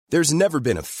There's never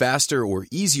been a faster or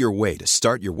easier way to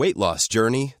start your weight loss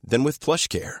journey than with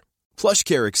PlushCare.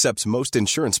 PlushCare accepts most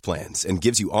insurance plans and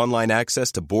gives you online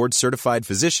access to board-certified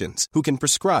physicians who can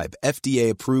prescribe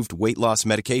FDA-approved weight loss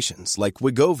medications like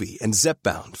Wegovy and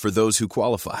Zepbound for those who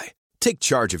qualify. Take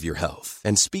charge of your health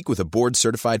and speak with a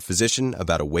board-certified physician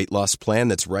about a weight loss plan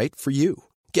that's right for you.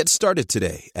 Get started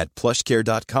today at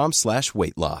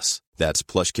plushcare.com/weightloss. That's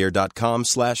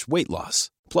plushcare.com/weightloss.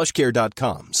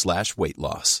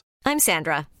 plushcare.com/weightloss. I'm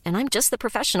Sandra, and I'm just the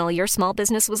professional your small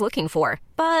business was looking for.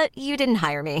 But you didn't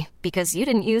hire me because you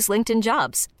didn't use LinkedIn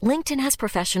Jobs. LinkedIn has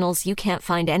professionals you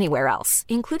can't find anywhere else,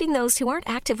 including those who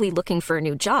aren't actively looking for a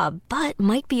new job, but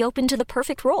might be open to the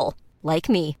perfect role,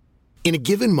 like me. In a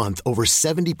given month, over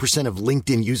 70% of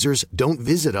LinkedIn users don't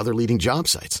visit other leading job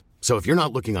sites. So if you're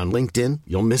not looking on LinkedIn,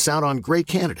 you'll miss out on great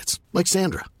candidates, like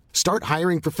Sandra. Start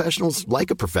hiring professionals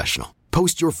like a professional.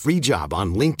 Post your free job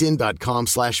on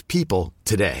linkedin.com/people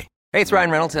today. Hey, it's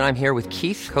Ryan Reynolds, and I'm here with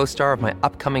Keith, co-star of my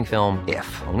upcoming film,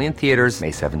 If, only in theaters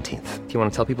May 17th. Do you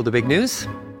want to tell people the big news?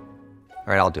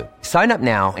 All right, I'll do it. Sign up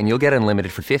now and you'll get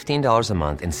unlimited for $15 a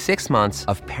month and 6 months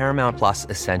of Paramount Plus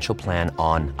Essential Plan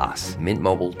on us.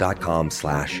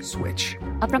 MintMobile.com/switch.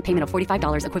 Upfront payment of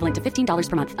 $45 equivalent to $15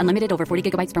 per month. Unlimited over 40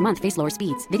 gigabytes per month. Face lower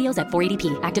speeds. Videos at 480p.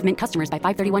 Active Mint customers by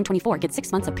 531.24 get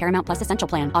 6 months of Paramount Plus Essential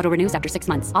Plan. Auto renews after 6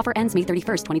 months. Offer ends May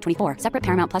 31st, 2024. Separate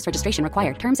Paramount Plus registration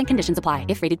required. Terms and conditions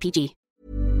apply if rated PG.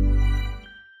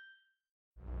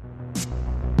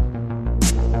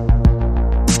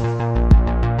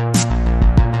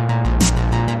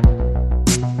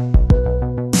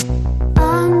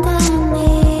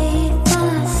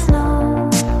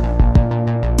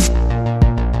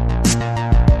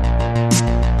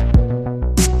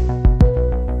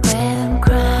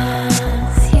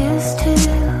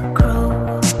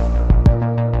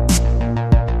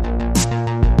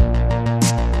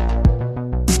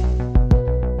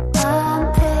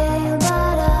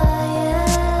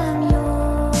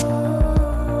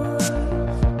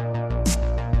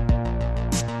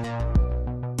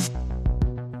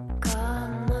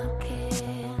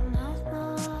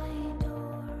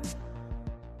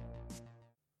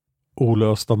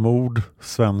 Olösta mord,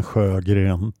 Sven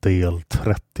Sjögren, del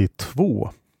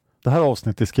 32. Det här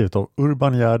avsnittet är skrivet av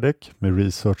Urban Järdek med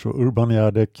research av Urban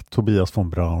Järdek, Tobias von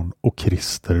Braun och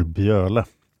Christer Bjöle.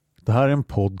 Det här är en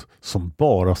podd som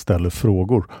bara ställer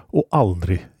frågor och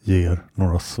aldrig ger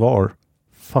några svar.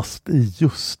 Fast i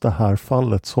just det här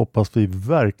fallet så hoppas vi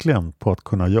verkligen på att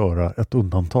kunna göra ett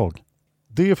undantag.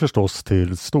 Det är förstås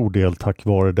till stor del tack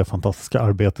vare det fantastiska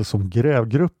arbete som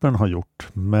Grävgruppen har gjort,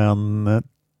 men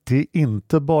det är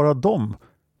inte bara dem.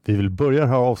 Vi vill börja det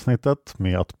här avsnittet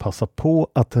med att passa på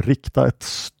att rikta ett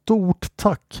stort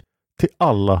tack till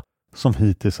alla som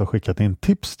hittills har skickat in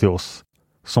tips till oss,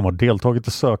 som har deltagit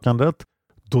i sökandet,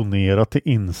 donerat till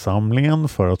insamlingen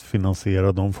för att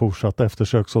finansiera de fortsatta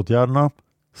eftersöksåtgärderna,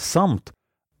 samt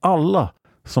alla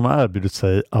som har erbjudit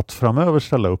sig att framöver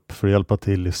ställa upp för att hjälpa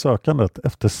till i sökandet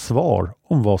efter svar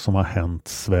om vad som har hänt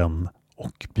Sven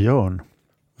och Björn.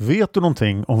 Vet du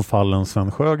någonting om fallen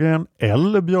Sven Sjögren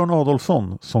eller Björn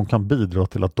Adolfsson som kan bidra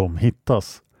till att de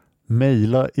hittas?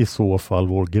 Maila i så fall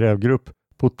vår grävgrupp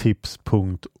på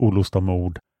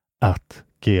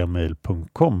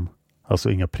tips.olostamord@gmail.com.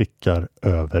 Alltså inga prickar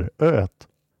över öet.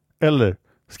 Eller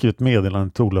skriv ett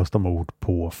meddelande till Olösta mord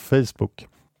på Facebook.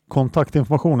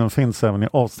 Kontaktinformationen finns även i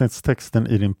avsnittstexten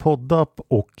i din poddapp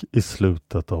och i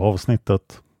slutet av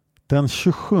avsnittet. Den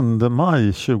 27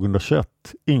 maj 2021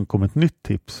 inkom ett nytt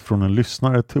tips från en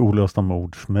lyssnare till Olösta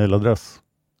mords mejladress.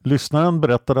 Lyssnaren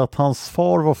berättade att hans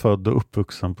far var född och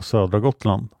uppvuxen på södra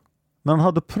Gotland. När han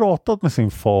hade pratat med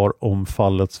sin far om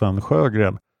fallet Sven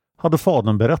Sjögren hade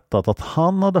fadern berättat att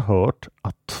han hade hört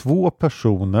att 2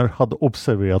 personer hade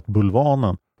observerat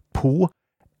bulvanen på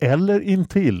eller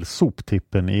intill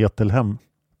soptippen i Etelhem.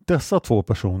 Dessa 2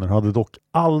 personer hade dock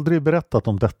aldrig berättat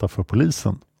om detta för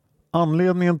polisen.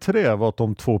 Anledningen till det var att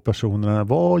de 2 personerna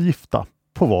var gifta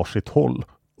på varsitt håll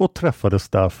och träffades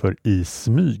därför i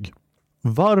smyg.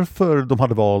 Varför de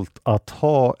hade valt att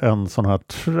ha en sån här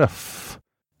träff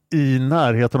i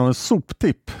närheten av en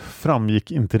soptipp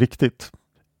framgick inte riktigt.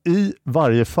 I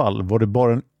varje fall var det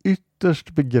bara en ytterst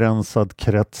begränsad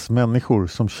krets människor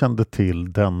som kände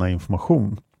till denna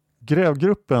information.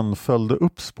 Grävgruppen följde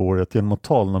upp spåret genom att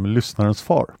tala med lyssnarens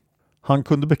far. Han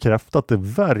kunde bekräfta att det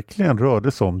verkligen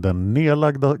rörde sig om den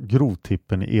nedlagda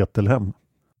grovtippen i Etelhem.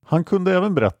 Han kunde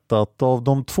även berätta att av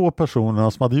de 2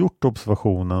 personerna som hade gjort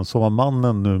observationen så var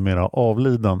mannen numera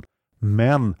avliden.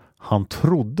 Men han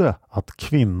trodde att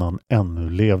kvinnan ännu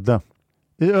levde.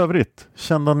 I övrigt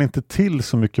kände han inte till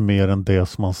så mycket mer än det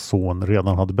som hans son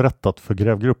redan hade berättat för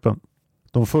grävgruppen.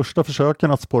 De första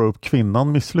försöken att spåra upp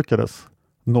kvinnan misslyckades.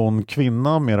 Någon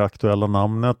kvinna med det aktuella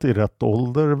namnet i rätt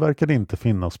ålder verkade inte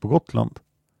finnas på Gotland.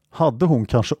 Hade hon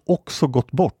kanske också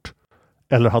gått bort?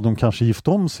 Eller hade hon kanske gift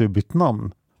om sig och bytt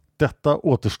namn? Detta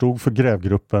återstod för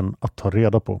grävgruppen att ta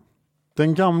reda på.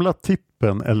 Den gamla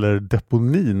tippen eller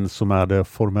deponin som är det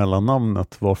formella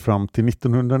namnet var fram till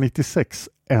 1996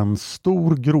 en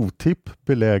stor grovtipp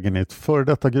belägen i ett före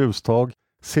detta grustag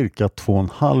cirka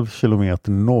 2,5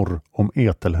 kilometer norr om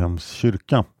Etelhems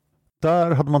kyrka.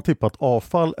 Där hade man tippat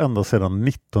avfall ända sedan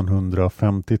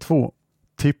 1952.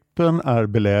 Tippen är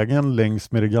belägen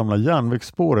längs med det gamla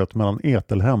järnvägsspåret mellan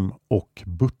Etelhem och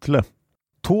Buttle.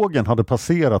 Tågen hade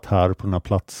passerat här på den här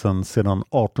platsen sedan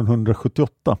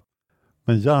 1878.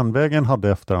 Men järnvägen hade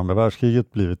efter andra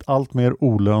världskriget blivit allt mer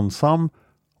olönsam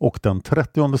och den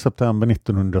 30 september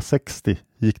 1960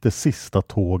 gick det sista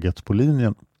tåget på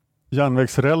linjen.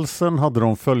 Järnvägsrälsen hade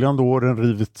de följande åren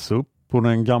rivits upp och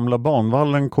den gamla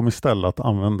banvallen kom istället att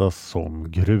användas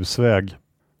som grusväg.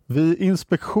 Vid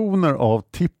inspektioner av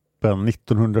tippen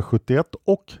 1971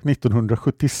 och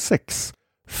 1976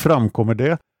 framkommer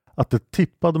det att det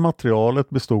tippade materialet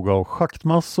bestod av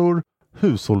schaktmassor,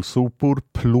 hushållssopor,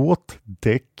 plåt,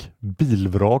 däck,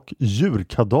 bilvrak,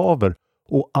 djurkadaver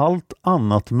och allt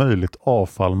annat möjligt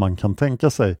avfall man kan tänka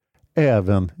sig,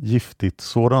 även giftigt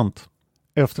sådant.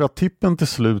 Efter att tippen till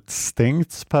slut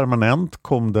stängts permanent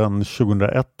kom den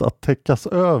 2001 att täckas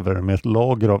över med ett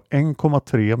lager av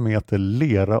 1,3 meter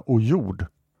lera och jord.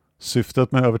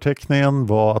 Syftet med övertäckningen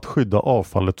var att skydda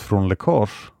avfallet från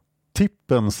läckage.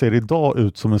 Tippen ser idag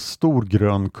ut som en stor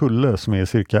grön kulle som är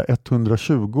cirka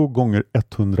 120 gånger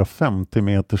 150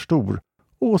 meter stor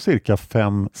och cirka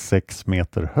 5-6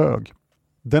 meter hög.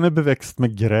 Den är beväxt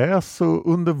med gräs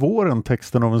och under våren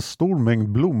täcks den av en stor mängd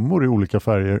blommor i olika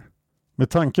färger. Med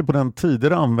tanke på den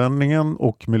tidigare användningen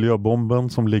och miljöbomben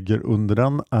som ligger under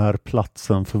den är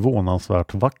platsen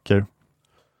förvånansvärt vacker.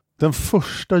 Den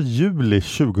 1 juli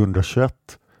 2021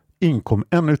 inkom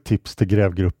ännu ett tips till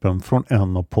grävgruppen från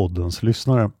en av poddens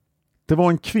lyssnare. Det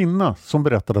var en kvinna som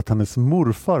berättade att hennes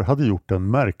morfar hade gjort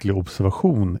en märklig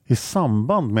observation i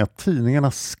samband med att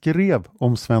tidningarna skrev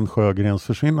om Sven Sjögrens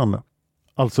försvinnande.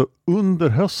 Alltså under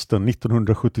hösten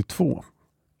 1972.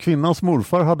 Kvinnans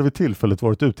morfar hade vid tillfället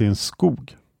varit ute i en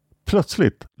skog.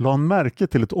 Plötsligt la han märke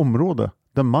till ett område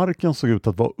där marken såg ut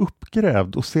att vara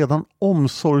uppgrävd och sedan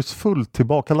omsorgsfullt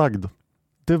tillbakalagd.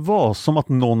 Det var som att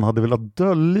någon hade velat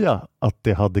dölja att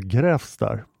det hade grävts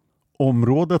där.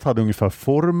 Området hade ungefär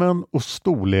formen och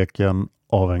storleken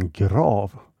av en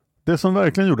grav. Det som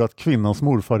verkligen gjorde att kvinnans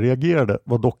morfar reagerade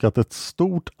var dock att ett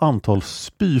stort antal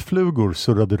spyflugor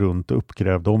surrade runt det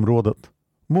uppgrävda området.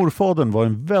 Morfadern var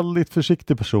en väldigt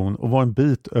försiktig person och var en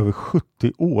bit över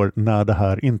 70 år när det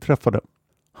här inträffade.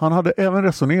 Han hade även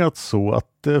resonerat så att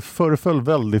det föreföll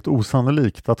väldigt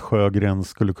osannolikt att Sjögren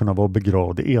skulle kunna vara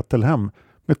begravd i Etelhem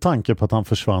med tanke på att han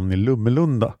försvann i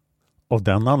Lummelunda. Av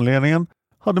den anledningen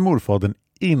hade morfadern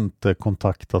inte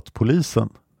kontaktat polisen.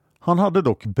 Han hade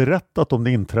dock berättat om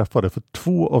det inträffade för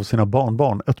 2 av sina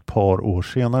barnbarn ett par år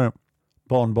senare.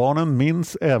 Barnbarnen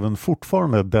minns även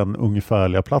fortfarande den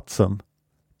ungefärliga platsen.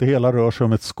 Det hela rör sig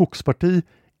om ett skogsparti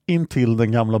intill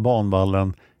den gamla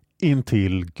banvallen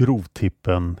intill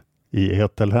grovtippen i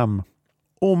Etelhem.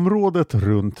 Området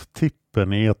runt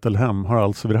tippen i Etelhem har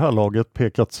alltså vid det här laget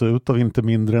pekats ut av inte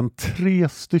mindre än 3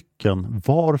 stycken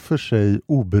var för sig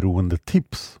oberoende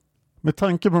tips. Med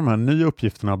tanke på de här nya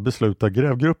uppgifterna beslutar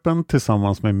grävgruppen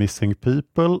tillsammans med Missing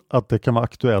People att det kan vara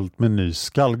aktuellt med en ny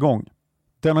skallgång.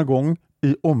 Denna gång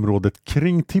i området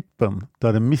kring tippen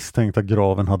där den misstänkta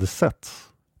graven hade setts.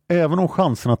 Även om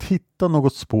chansen att hitta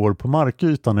något spår på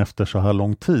markytan efter så här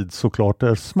lång tid såklart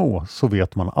är små så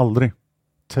vet man aldrig.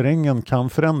 Terrängen kan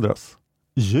förändras.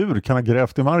 Djur kan ha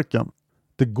grävt i marken.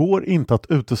 Det går inte att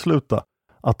utesluta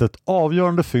att ett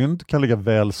avgörande fynd kan ligga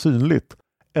väl synligt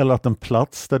eller att en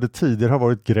plats där det tidigare har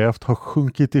varit grävt har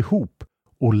sjunkit ihop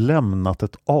och lämnat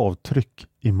ett avtryck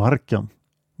i marken.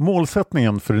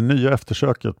 Målsättningen för det nya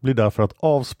eftersöket blir därför att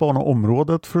avspana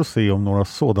området för att se om några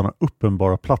sådana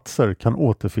uppenbara platser kan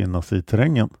återfinnas i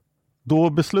terrängen. Då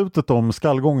beslutet om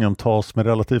skallgången tas med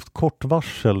relativt kort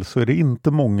varsel så är det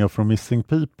inte många från Missing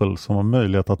People som har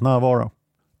möjlighet att närvara.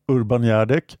 Urban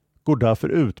Järdek går därför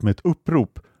ut med ett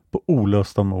upprop på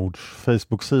Olösta mords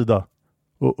Facebook-sida.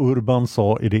 Och Urban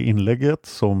sa i det inlägget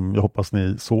som jag hoppas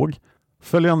ni såg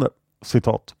följande,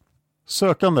 citat.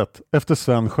 Sökandet efter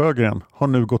Sven Sjögren har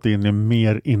nu gått in i en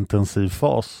mer intensiv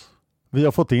fas. Vi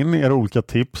har fått in era olika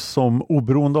tips som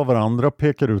oberoende av varandra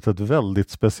pekar ut ett väldigt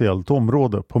speciellt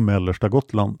område på mellersta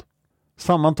Gotland.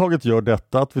 Sammantaget gör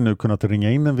detta att vi nu kunnat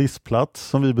ringa in en viss plats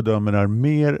som vi bedömer är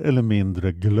mer eller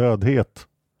mindre glödhet.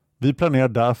 Vi planerar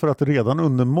därför att redan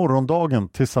under morgondagen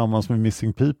tillsammans med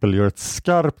Missing People göra ett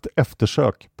skarpt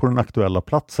eftersök på den aktuella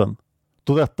platsen.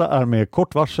 Då detta är med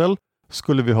kort varsel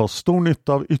skulle vi ha stor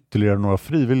nytta av ytterligare några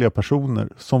frivilliga personer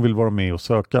som vill vara med och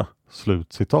söka."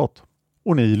 Slutcitat.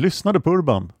 Och ni lyssnade på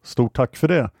Urban. Stort tack för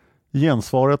det.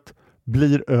 Gensvaret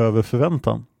blir över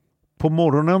förväntan. På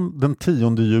morgonen den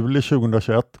 10 juli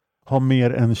 2021 har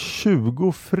mer än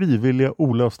 20 frivilliga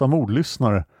olösta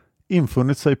mordlyssnare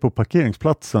infunnit sig på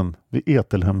parkeringsplatsen vid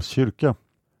Etelhems kyrka.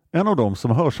 En av dem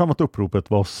som hörsammat uppropet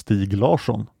var Stig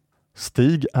Larsson.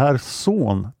 Stig är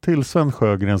son till Sven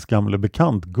Sjögrens gamle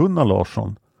bekant Gunnar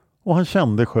Larsson och han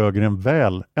kände Sjögren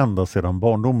väl ända sedan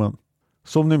barndomen.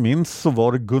 Som ni minns så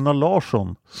var det Gunnar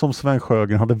Larsson som Sven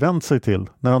Sjögren hade vänt sig till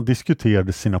när han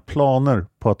diskuterade sina planer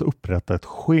på att upprätta ett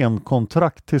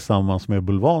skenkontrakt tillsammans med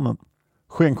Bulvanen.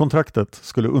 Skenkontraktet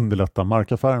skulle underlätta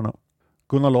markaffärerna.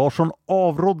 Gunnar Larsson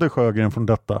avrådde Sjögren från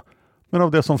detta, men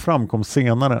av det som framkom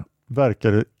senare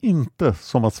verkar det inte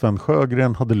som att Sven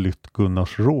Sjögren hade lytt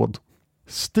Gunnars råd.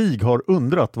 Stig har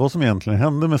undrat vad som egentligen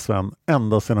hände med Sven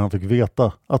ända sedan han fick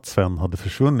veta att Sven hade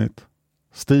försvunnit.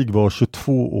 Stig var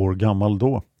 22 år gammal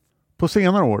då. På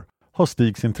senare år har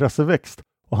Stigs intresse växt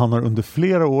och han har under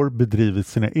flera år bedrivit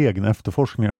sina egna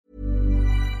efterforskningar.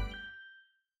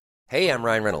 Hey, I'm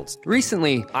Ryan Reynolds.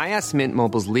 Recently, I asked Mint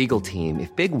Mobile's legal team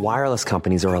if big wireless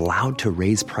companies are allowed to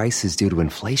raise prices due to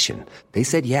inflation. They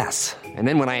said yes. And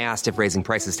then when I asked if raising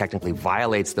prices technically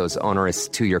violates those onerous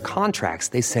two-year contracts,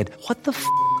 they said, "What the f***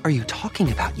 are you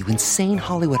talking about, you insane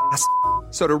Hollywood ass?"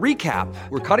 So to recap,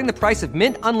 we're cutting the price of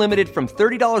Mint Unlimited from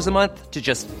 $30 a month to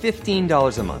just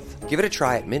 $15 a month. Give it a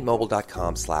try at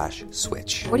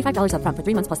mintmobile.com/switch. $45 up front for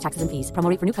 3 months plus taxes and fees. Promo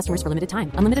rate for new customers for limited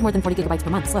time. Unlimited more than 40 gigabytes per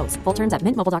month. Slows full terms at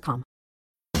mintmobile.com.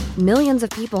 Millions of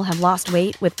people have lost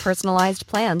weight with personalized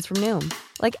plans from Noom.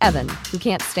 Like Evan, who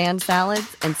can't stand salads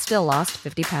and still lost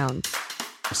 50 pounds.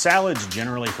 Salads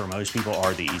generally for most people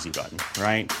are the easy button,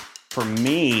 right? For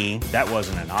me, that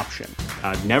wasn't an option.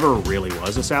 I never really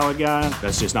was a salad guy.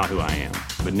 That's just not who I am.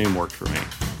 But Noom worked for me.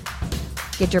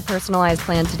 Get your personalized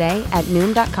plan today at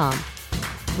Noom.com.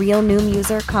 Real Noom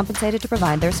user compensated to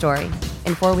provide their story.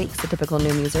 In 4 weeks, the typical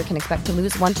Noom user can expect to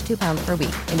lose 1 to 2 pounds per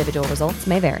week. Individual results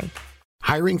may vary.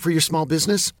 Hiring for your small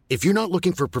business? If you're not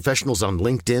looking for professionals on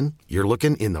LinkedIn, you're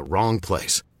looking in the wrong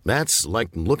place. That's like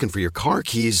looking for your car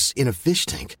keys in a fish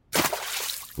tank.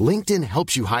 LinkedIn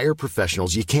helps you hire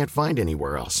professionals you can't find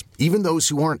anywhere else, even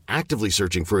those who aren't actively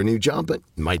searching for a new job but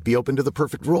might be open to the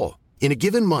perfect role. In a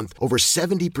given month, over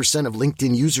 70% of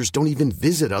LinkedIn users don't even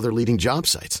visit other leading job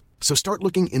sites. So start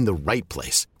looking in the right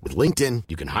place. With LinkedIn,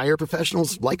 you can hire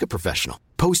professionals like a professional.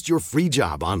 Post your free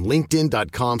job on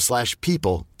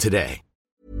linkedin.com/people today.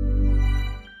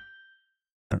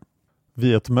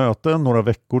 Vid ett möte några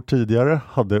veckor tidigare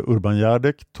hade Urban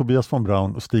Järdek, Tobias von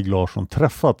Braun och Stig Larsson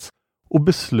träffats och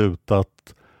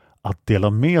beslutat att dela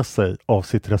med sig av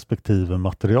sitt respektive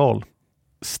material.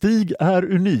 Stig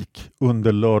är unik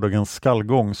under lördagens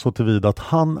skallgång så tillvida att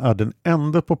han är den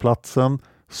enda på platsen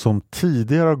som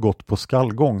tidigare har gått på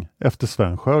skallgång efter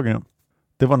Sven Sjögren.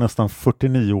 Det var nästan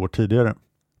 49 år tidigare.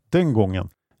 Den gången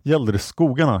gällde det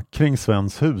skogarna kring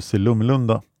Svens hus i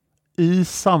Lummelunda. I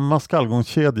samma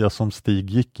skallgångskedja som Stig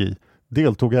gick i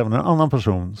deltog även en annan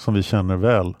person som vi känner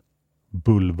väl,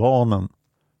 Bulvanen.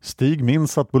 Stig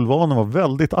minns att Bulvanen var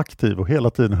väldigt aktiv och hela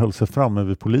tiden höll sig framme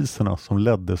vid poliserna som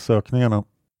ledde sökningarna.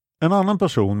 En annan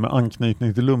person med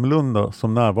anknytning till Lummelunda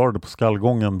som närvarade på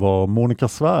skallgången var Monica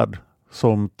Svärd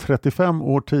som 35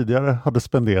 år tidigare hade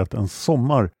spenderat en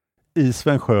sommar i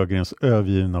Sven Sjögrens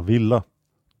övergivna villa.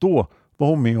 Då var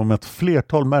hon med om ett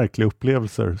flertal märkliga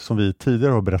upplevelser som vi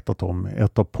tidigare har berättat om i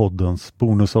ett av poddens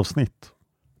bonusavsnitt.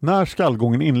 När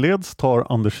skallgången inleds tar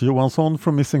Anders Johansson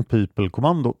från Missing People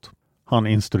kommandot. Han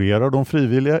instruerar de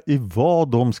frivilliga i vad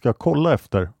de ska kolla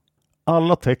efter.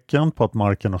 Alla tecken på att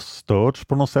marken har störts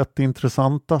på något sätt är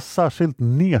intressanta, särskilt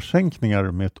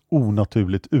nedsänkningar med ett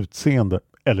onaturligt utseende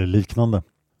eller liknande.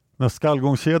 När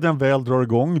skallgångskedjan väl drar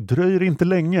igång dröjer det inte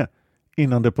länge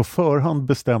innan det på förhand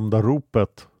bestämda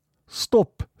ropet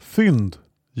 "Stopp! Fynd!"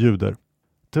 ljuder.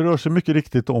 Det rör sig mycket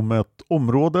riktigt om ett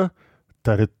område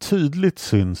där det tydligt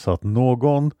syns att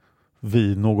någon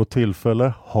vid något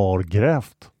tillfälle har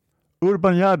grävt.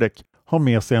 Urban Järdek har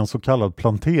med sig en så kallad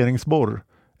planteringsborr,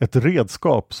 ett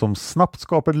redskap som snabbt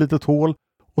skapar ett litet hål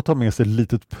och tar med sig ett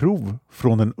litet prov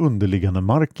från den underliggande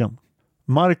marken.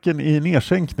 Marken i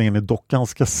nedsänkningen är dock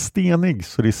ganska stenig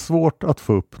så det är svårt att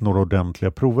få upp några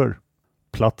ordentliga prover.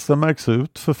 Platsen märks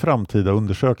ut för framtida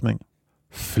undersökning.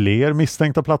 Fler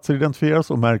misstänkta platser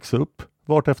identifieras och märks upp.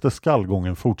 vartefter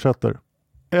skallgången fortsätter.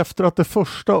 Efter att det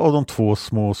första av de 2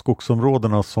 små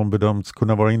skogsområdena som bedömts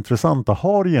kunna vara intressanta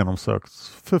har genomsökts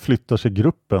förflyttar sig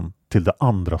gruppen till det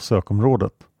andra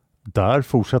sökområdet. Där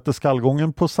fortsätter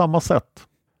skallgången på samma sätt.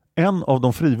 En av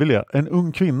de frivilliga, en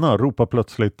ung kvinna, ropar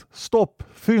plötsligt "Stopp!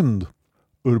 Fynd!"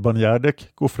 Urban Järdek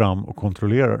går fram och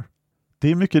kontrollerar.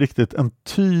 Det är mycket riktigt en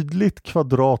tydligt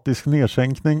kvadratisk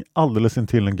nedsänkning alldeles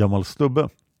intill en gammal stubbe.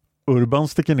 Urban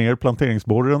sticker ner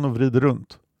planteringsborren och vrider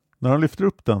runt. När han lyfter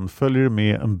upp den följer det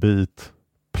med en bit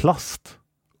plast.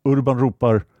 Urban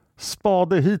ropar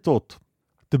 "Spade hitåt!"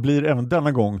 Det blir även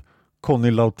denna gång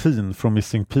Conny Lautin från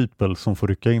Missing People som får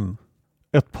rycka in.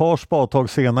 Ett par spadtag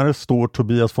senare står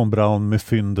Tobias von Braun med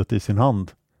fyndet i sin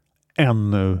hand.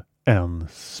 Ännu en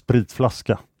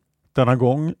spritflaska. Denna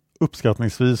gång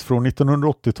uppskattningsvis från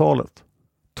 1980-talet.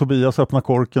 Tobias öppnar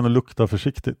korken och luktar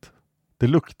försiktigt. Det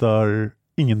luktar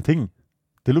ingenting.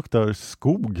 Det luktar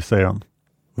skog, säger han.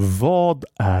 Vad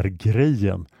är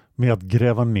grejen med att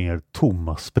gräva ner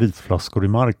tomma spritflaskor i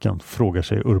marken, frågar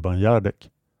sig Urban Järdek.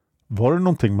 Var det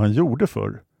någonting man gjorde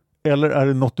för? Eller är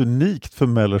det något unikt för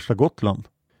mellersta Gotland?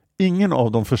 Ingen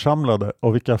av de församlade,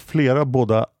 av vilka flera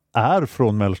båda är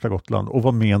från mellersta Gotland och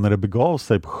var med när det begav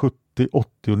sig på 70,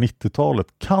 80 och 90-talet,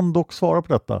 kan dock svara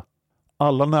på detta.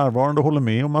 Alla närvarande håller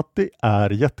med om att det är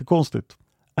jättekonstigt.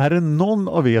 Är det någon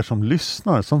av er som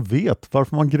lyssnar som vet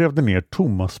varför man grävde ner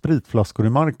tomma spritflaskor i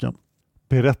marken?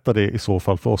 Berätta det i så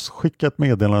fall för oss. Skicka ett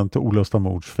meddelande till Olösta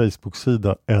mords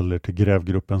Facebook-sida eller till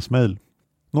grävgruppens mejl.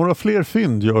 Några fler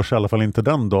fynd görs i alla fall inte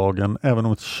den dagen, även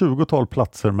om ett 20-tal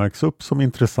platser märks upp som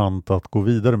intressant att gå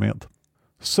vidare med.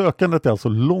 Sökandet är alltså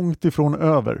långt ifrån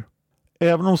över.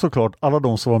 Även om såklart alla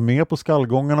de som var med på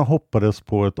skallgångarna hoppades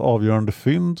på ett avgörande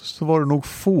fynd, så var det nog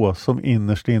få som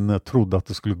innerst inne trodde att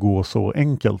det skulle gå så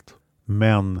enkelt.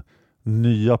 Men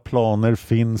nya planer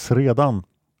finns redan.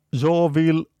 Jag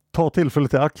vill ta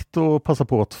tillfället i akt och passa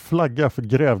på att flagga för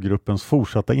grävgruppens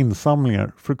fortsatta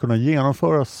insamlingar för att kunna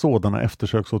genomföra sådana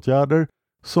eftersöksåtgärder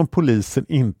som polisen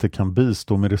inte kan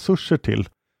bistå med resurser till,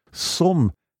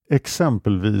 som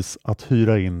exempelvis att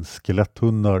hyra in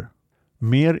skeletthundar.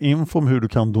 Mer info om hur du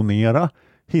kan donera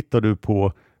hittar du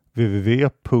på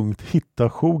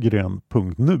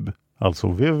www.hittasjogren.nu, alltså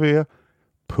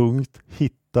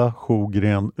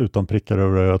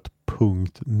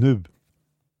www.hittasjogren.nu.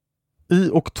 I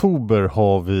oktober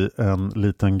har vi en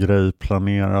liten grej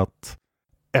planerat,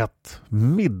 ett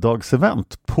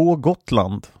middagsevent på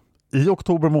Gotland i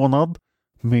oktober månad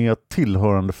med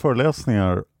tillhörande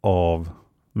föreläsningar av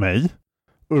mig,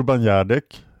 Urban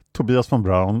Järdek, Tobias von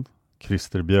Braun,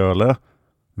 Christer Björle,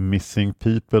 Missing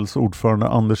Peoples ordförande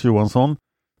Anders Johansson,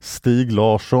 Stig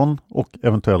Larsson och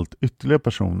eventuellt ytterligare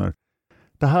personer.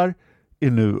 Det här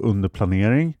är nu under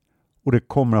planering och det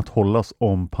kommer att hållas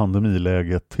om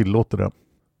pandemiläget tillåter det.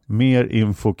 Mer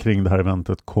info kring det här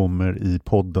eventet kommer i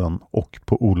podden och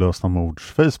på Olösta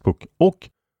mords Facebook och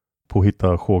på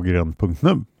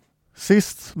hittasjogren.nu.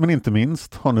 Sist men inte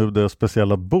minst har nu det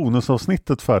speciella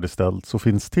bonusavsnittet färdigställts och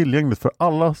finns tillgängligt för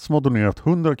alla som har donerat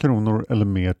 100 kronor eller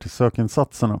mer till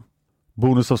sökinsatserna.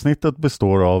 Bonusavsnittet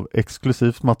består av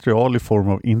exklusivt material i form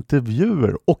av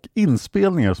intervjuer och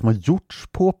inspelningar som har gjorts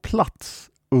på plats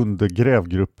under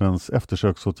grävgruppens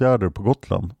eftersöksåtgärder på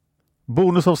Gotland.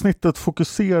 Bonusavsnittet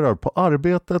fokuserar på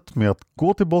arbetet med att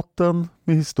gå till botten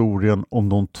med historien om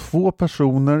de 2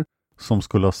 personer som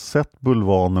skulle ha sett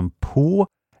bulvanen på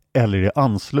eller i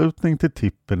anslutning till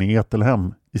tippen i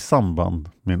Etelhem i samband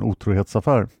med en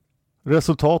otrohetsaffär.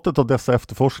 Resultatet av dessa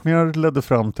efterforskningar ledde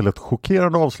fram till ett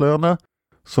chockerande avslöjande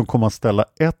som kommer att ställa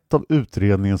ett av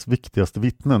utredningens viktigaste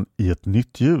vittnen i ett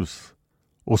nytt ljus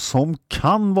och som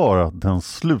kan vara den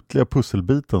slutliga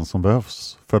pusselbiten som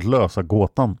behövs för att lösa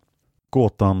gåtan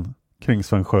kring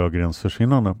Sven Sjögrens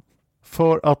försvinnande.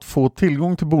 För att få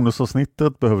tillgång till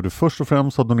bonusavsnittet behöver du först och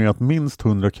främst ha donerat minst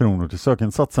 100 kronor till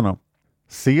sökinsatserna.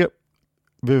 Se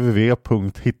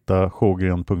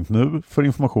www.hittasjogren.nu för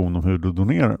information om hur du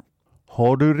donerar.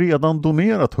 Har du redan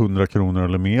donerat 100 kronor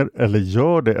eller mer eller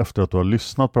gör det efter att du har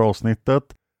lyssnat på avsnittet,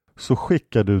 så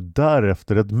skickar du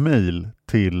därefter ett mejl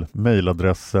till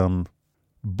mejladressen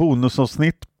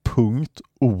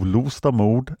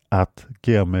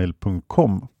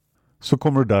bonusavsnitt.olostamord@gmail.com, så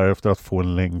kommer du därefter att få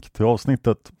en länk till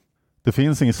avsnittet. Det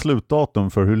finns ingen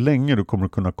slutdatum för hur länge du kommer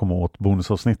kunna komma åt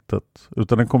bonusavsnittet,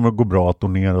 utan det kommer att gå bra att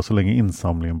donera så länge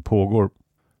insamlingen pågår.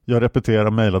 Jag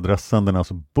repeterar mejladressen, den är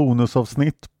alltså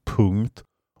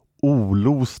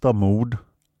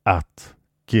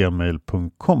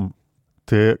bonusavsnitt.olostamord@gmail.com.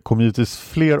 Det kommer givetvis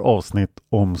fler avsnitt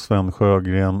om Sven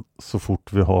Sjögren så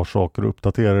fort vi har saker att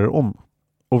uppdatera er om.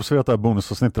 Observera att det här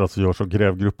bonusavsnittet alltså görs av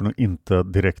grävgruppen och inte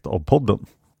direkt av podden.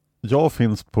 Jag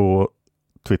finns på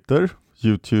Twitter,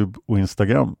 YouTube och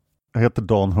Instagram. Jag heter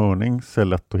Dan Hörning, så är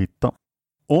lätt att hitta.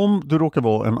 Om du råkar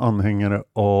vara en anhängare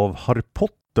av Harry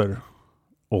Potter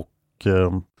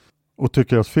och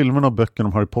tycker att filmerna och böckerna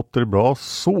om Harry Potter är bra,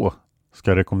 så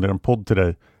ska jag rekommendera en podd till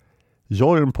dig. Jag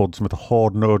har en podd som heter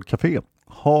Hard Nerd Café.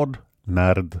 Hard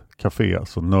Nerd Café,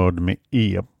 alltså nörd med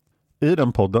E. I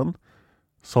den podden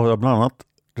så har jag bland annat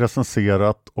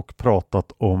recenserat och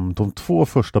pratat om de 2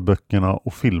 första böckerna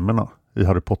och filmerna i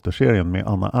Harry Potter-serien med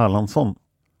Anna Erlandsson.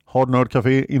 Hard Nerd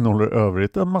Café innehåller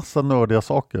övrigt en massa nördiga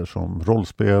saker som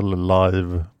rollspel,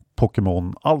 live,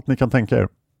 Pokémon, allt ni kan tänka er.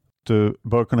 Du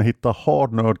bör kunna hitta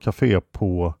Hard Nerd Café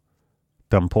på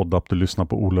den poddapp du lyssnar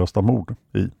på Olösta mord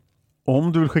i.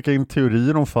 Om du vill skicka in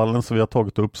teorier om fallen som vi har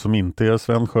tagit upp som inte är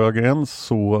Sven Sjögren,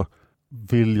 så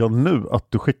vill jag nu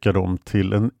att du skickar dem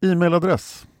till en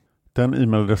e-mailadress. Den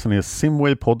e-mailadressen är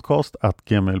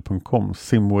simwaypodcast@gmail.com.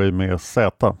 Simway med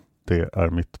Z. Det är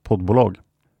mitt poddbolag.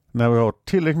 När vi har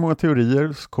tillräckligt många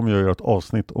teorier så kommer jag göra ett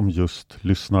avsnitt om just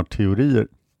lyssnarteorier.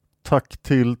 Tack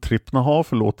till Trippnaha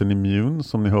för låten Immune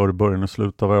som ni hör i början och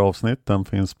slutet av varje avsnitt. Den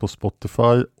finns på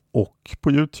Spotify och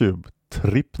på YouTube.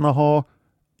 Trippnaha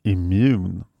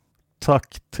Immune.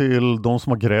 Tack till de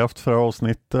som har grävt för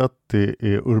avsnittet. Det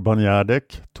är Urban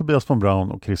Järdek, Tobias von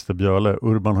Braun och Christer Björle.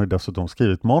 Urban har ju dessutom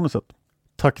skrivit manuset.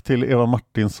 Tack till Eva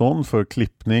Martinsson för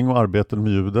klippning och arbetet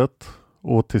med ljudet.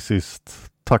 Och till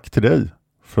sist, tack till dig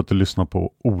för att du lyssnar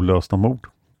på Olösta mord.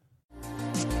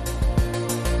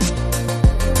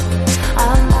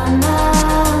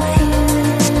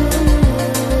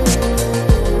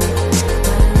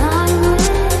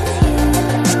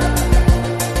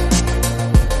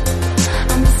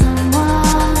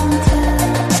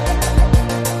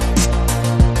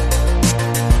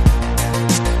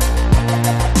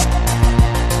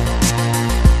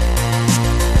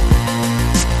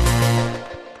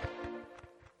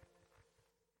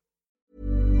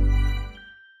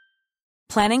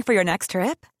 Planning for your next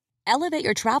trip? Elevate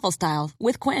your travel style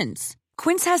with Quince.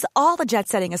 Quince has all the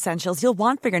jet-setting essentials you'll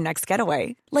want for your next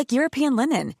getaway, like European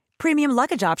linen, premium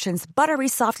luggage options, buttery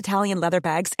soft Italian leather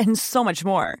bags, and so much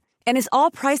more. And is all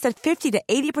priced at 50 to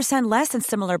 80% less than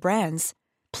similar brands.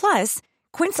 Plus,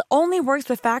 Quince only works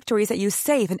with factories that use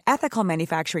safe and ethical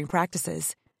manufacturing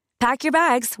practices. Pack your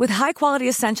bags with high-quality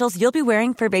essentials you'll be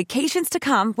wearing for vacations to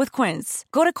come with Quince.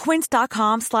 Go to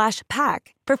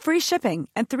quince.com/pack for free shipping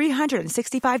and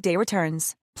 365-day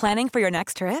returns. Planning for your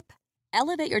next trip?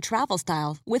 Elevate your travel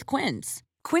style with Quince.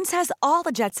 Quince has all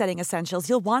the jet-setting essentials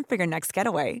you'll want for your next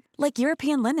getaway, like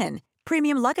European linen,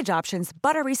 premium luggage options,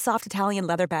 buttery soft Italian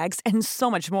leather bags, and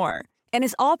so much more. And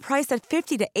is all priced at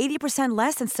 50 to 80%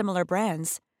 less than similar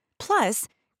brands. Plus,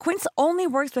 Quince only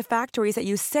works with factories that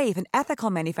use safe and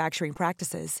ethical manufacturing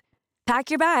practices.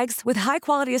 Pack your bags with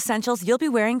high-quality essentials you'll be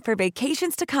wearing for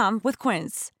vacations to come with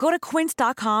Quince. Go to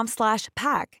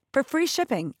quince.com/pack for free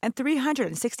shipping and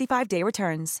 365-day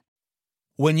returns.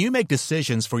 When you make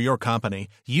decisions for your company,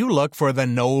 you look for the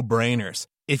no-brainers.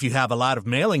 If you have a lot of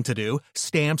mailing to do,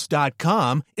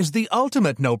 Stamps.com is the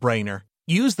ultimate no-brainer.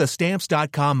 Use the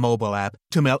Stamps.com mobile app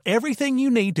to mail everything you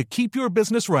need to keep your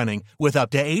business running with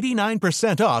up to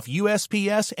 89% off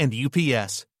USPS and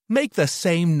UPS. Make the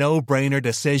same no-brainer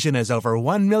decision as over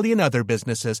 1 million other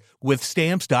businesses with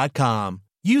Stamps.com.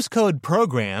 Use code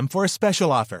PROGRAM for a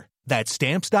special offer. That's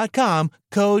Stamps.com,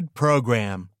 code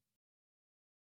PROGRAM.